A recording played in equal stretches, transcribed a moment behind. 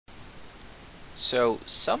So,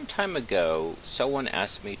 some time ago, someone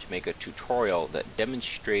asked me to make a tutorial that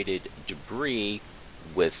demonstrated debris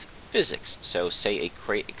with physics. So, say a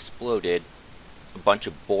crate exploded, a bunch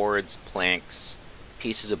of boards, planks,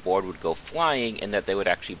 pieces of board would go flying, and that they would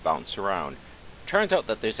actually bounce around. Turns out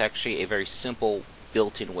that there's actually a very simple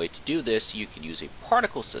built-in way to do this. You can use a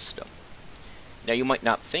particle system. Now, you might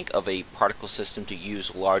not think of a particle system to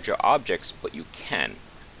use larger objects, but you can.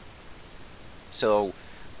 So,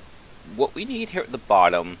 what we need here at the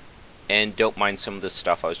bottom, and don't mind some of this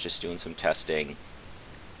stuff, I was just doing some testing.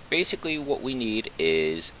 Basically what we need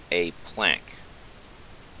is a plank.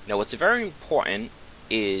 Now what's very important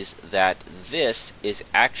is that this is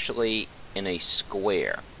actually in a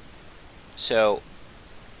square. So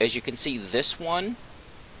as you can see, this one,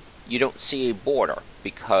 you don't see a border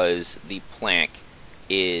because the plank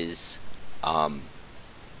is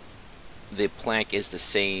the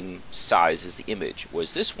same size as the image,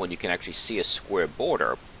 whereas this one you can actually see a square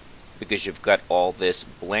border because you've got all this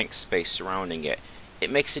blank space surrounding it. It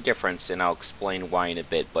makes a difference, and I'll explain why in a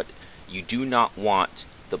bit, but you do not want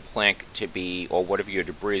the plank to be, or whatever your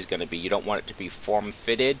debris is going to be, you don't want it to be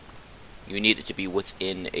form-fitted. You need it to be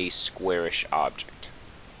within a squarish object.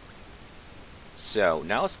 So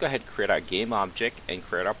now let's go ahead and create our game object and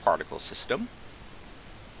create our particle system.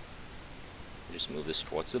 Just move this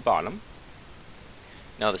towards the bottom.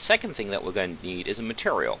 Now the second thing that we're going to need is a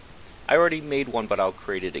material. I already made one, but I'll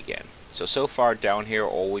create it again. So far down here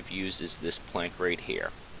all we've used is this plank right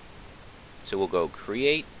here. So we'll go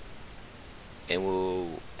create, and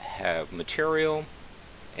we'll have material,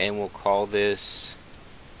 and we'll call this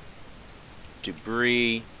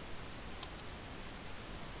debris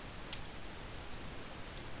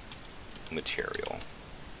material.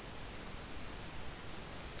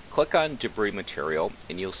 Click on debris material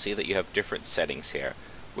and you'll see that you have different settings here.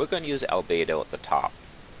 We're going to use albedo at the top.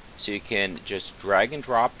 So you can just drag and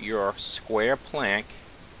drop your square plank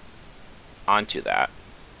onto that.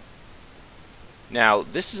 Now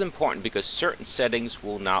this is important because certain settings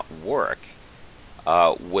will not work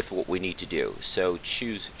with what we need to do. So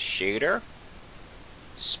choose shader,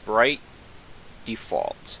 sprite,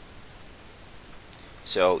 default.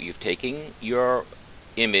 So you've taken your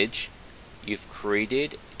image, you've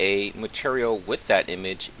created a material with that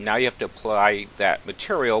image. Now you have to apply that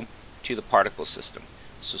material to the particle system.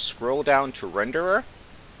 So scroll down to renderer,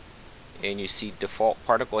 and you see default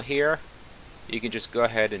particle here. You can just go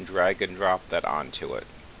ahead and drag and drop that onto it.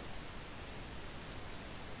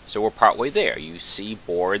 So we're partway there. You see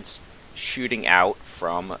boards shooting out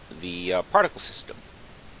from the particle system.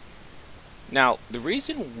 Now the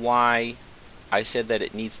reason why I said that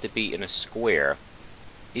it needs to be in a square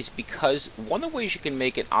is because one of the ways you can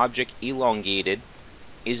make an object elongated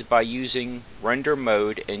is by using render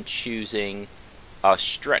mode and choosing a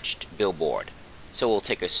stretched billboard. So we'll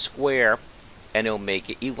take a square and it'll make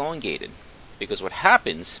it elongated, because what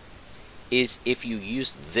happens is if you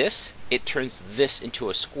use this, it turns this into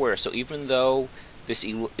a square. So even though this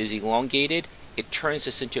is elongated, it turns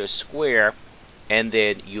this into a square, and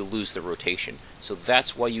then you lose the rotation. So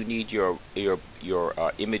that's why you need your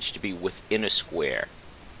image to be within a square.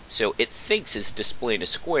 So it thinks it's displaying a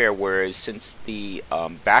square, whereas since the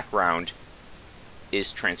background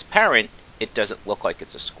is transparent, it doesn't look like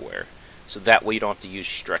it's a square. So that way you don't have to use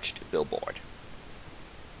stretched billboard.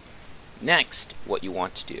 Next, what you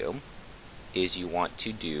want to do is you want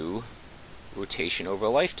to do rotation over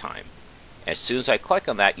lifetime. As soon as I click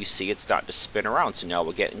on that, you see it's starting to spin around, so now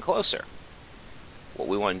we're getting closer. What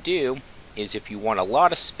we want to do is, if you want a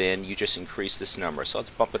lot of spin, you just increase this number. So let's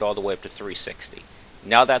bump it all the way up to 360.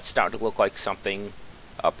 Now that's starting to look like something,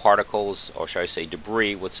 particles, or should I say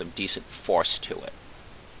debris, with some decent force to it.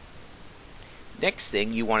 Next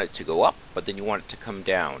thing, you want it to go up, but then you want it to come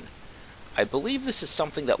down. I believe this is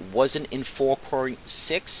something that wasn't in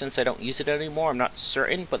 4.6, since I don't use it anymore. I'm not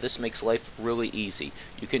certain, but this makes life really easy.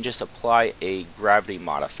 You can just apply a gravity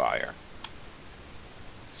modifier.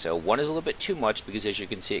 So one is a little bit too much because, as you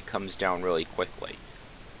can see, it comes down really quickly.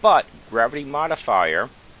 But gravity modifier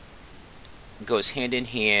goes hand in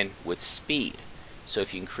hand with speed. So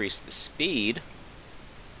if you increase the speed,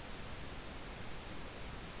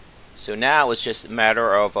 so now it's just a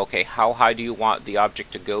matter of, okay, how high do you want the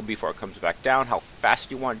object to go before it comes back down? How fast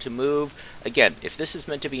do you want it to move? Again, if this is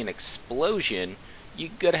meant to be an explosion,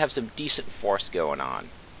 you gotta have some decent force going on.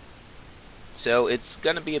 So it's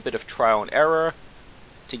gonna be a bit of trial and error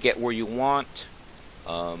to get where you want.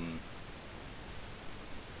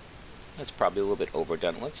 That's probably a little bit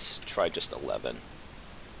overdone. Let's try just 11.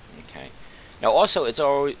 Okay. Now also,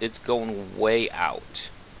 it's going way out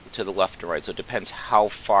to the left or right, so it depends how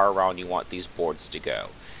far around you want these boards to go.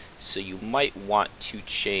 So you might want to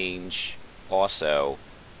change also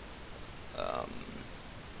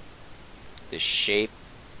the shape,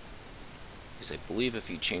 because I believe if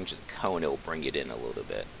you change the cone, it will bring it in a little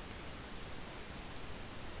bit.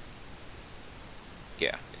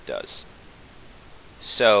 Yeah, it does.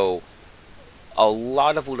 So a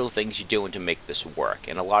lot of little things you're doing to make this work,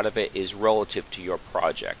 and a lot of it is relative to your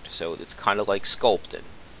project. So it's kind of like sculpting.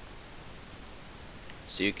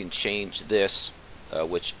 So you can change this,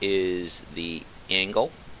 which is the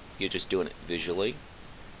angle. You're just doing it visually.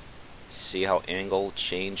 See how angle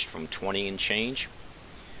changed from 20 and change?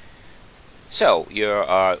 So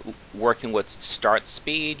you're working with start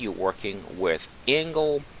speed, you're working with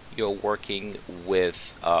angle, you're working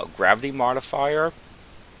with gravity modifier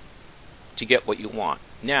to get what you want.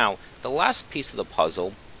 Now, the last piece of the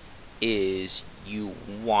puzzle is you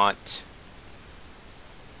want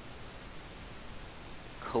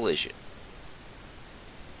collision.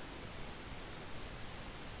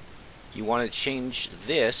 You want to change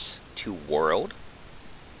this to world.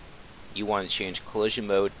 You want to change collision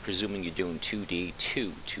mode, presuming you're doing 2D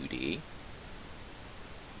to 2D.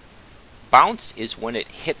 Bounce is when it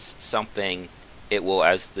hits something, it will,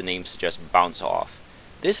 as the name suggests, bounce off.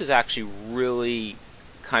 This is actually really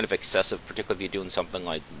kind of excessive, particularly if you're doing something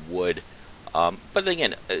like wood. But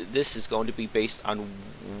again, this is going to be based on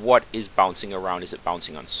what is bouncing around. Is it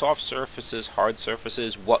bouncing on soft surfaces, hard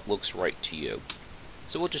surfaces? What looks right to you?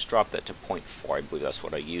 So we'll just drop that to 0.4. I believe that's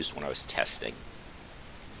what I used when I was testing.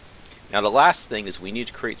 Now the last thing is we need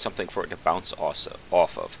to create something for it to bounce also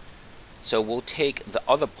off of. So we'll take the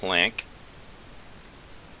other plank,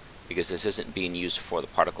 because this isn't being used for the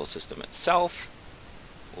particle system itself.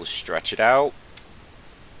 We'll stretch it out.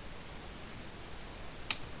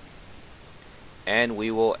 And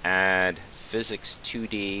we will add Physics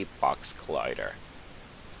 2D Box Collider.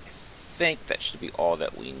 I think that should be all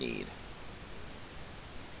that we need.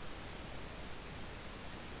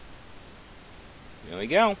 There we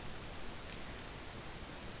go.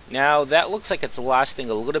 Now that looks like it's lasting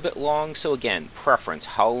a little bit long, so again, preference.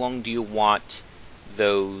 How long do you want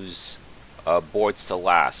those boards to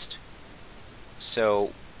last?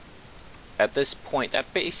 So at this point,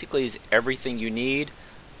 that basically is everything you need,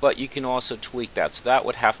 but you can also tweak that. So that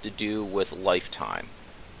would have to do with lifetime.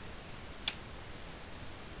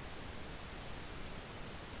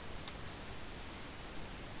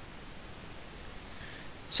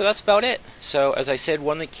 So that's about it. So as I said,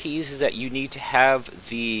 one of the keys is that you need to have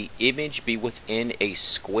the image be within a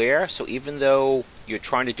square. So even though you're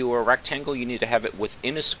trying to do a rectangle, you need to have it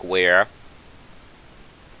within a square.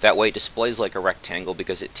 That way it displays like a rectangle,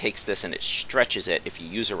 because it takes this and it stretches it if you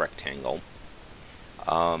use a rectangle.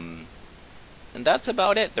 And that's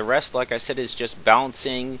about it. The rest, like I said, is just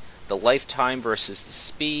balancing the lifetime versus the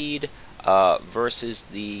speed versus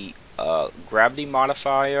the gravity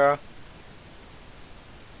modifier.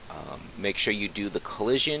 Make sure you do the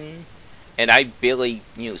collision, and I barely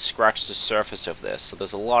scratched the surface of this, so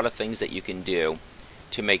there's a lot of things that you can do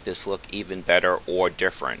to make this look even better or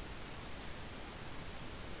different.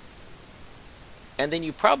 And then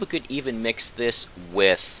you probably could even mix this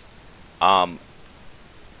with I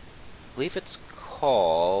believe it's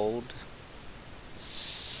called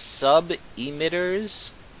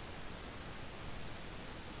Subemitters.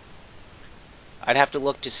 I'd have to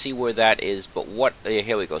look to see where that is, but what,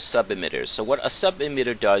 here we go, subemitters. So what a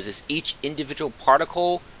subemitter does is each individual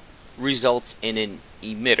particle results in an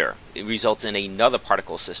emitter. It results in another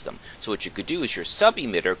particle system. So what you could do is your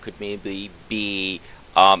subemitter could maybe be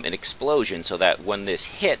an explosion, so that when this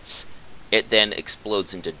hits, it then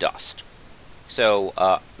explodes into dust. So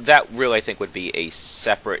that really, I think, would be a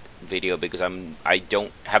separate video, because I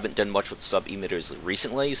haven't done much with subemitters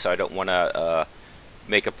recently, so I don't want to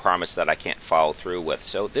make a promise that I can't follow through with.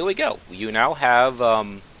 So there we go. You now have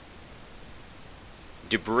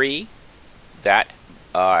debris that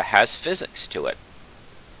has physics to it.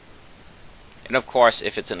 And of course,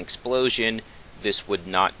 if it's an explosion, this would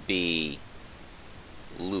not be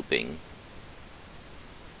looping.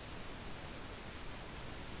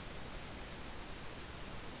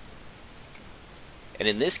 And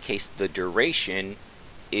in this case, the duration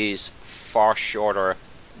is far shorter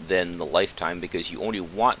than the lifetime, because you only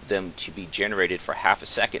want them to be generated for half a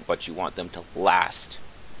second, but you want them to last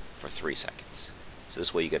for 3 seconds. So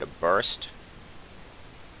this way you get a burst.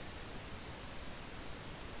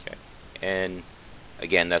 Okay. And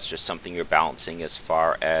again, that's just something you're balancing as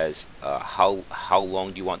far as how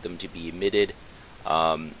long do you want them to be emitted,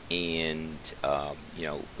 and the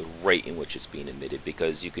rate in which it's being emitted,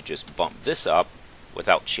 because you could just bump this up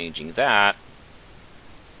without changing that,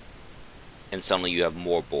 and suddenly you have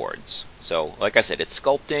more boards. So like I said, it's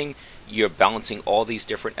sculpting. You're balancing all these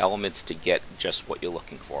different elements to get just what you're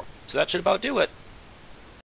looking for. So that should about do it.